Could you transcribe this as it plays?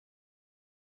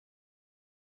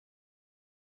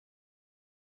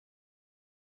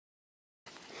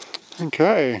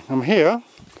Okay, I'm here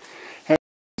at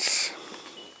this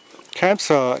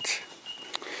campsite.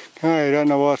 Okay, I don't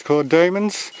know why it's called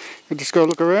Demons. You just gotta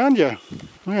look around you.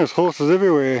 There's horses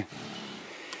everywhere.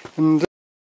 And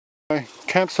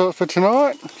campsite for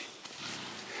tonight.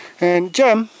 And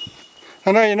Jem,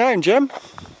 I know your name, Jem.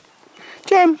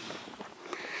 Jem.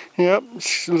 Yep, it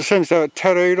seems to have it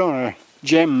tattooed on her.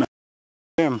 Jem.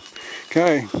 Jem.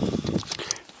 Okay.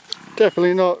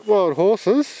 Definitely not wild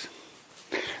horses,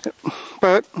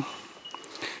 but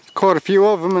quite a few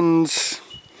of them, and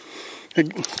they're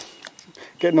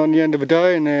getting on the end of the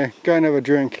day and they're going to have a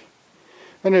drink.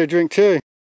 I need a drink too.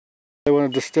 They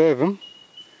want to disturb them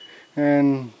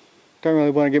and don't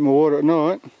really want to get my water at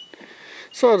night,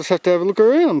 so I just have to have a look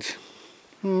around.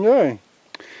 Okay.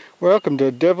 Welcome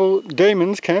to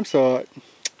Demons campsite.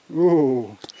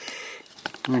 Ooh.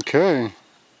 Okay.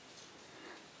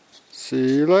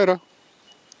 See you later.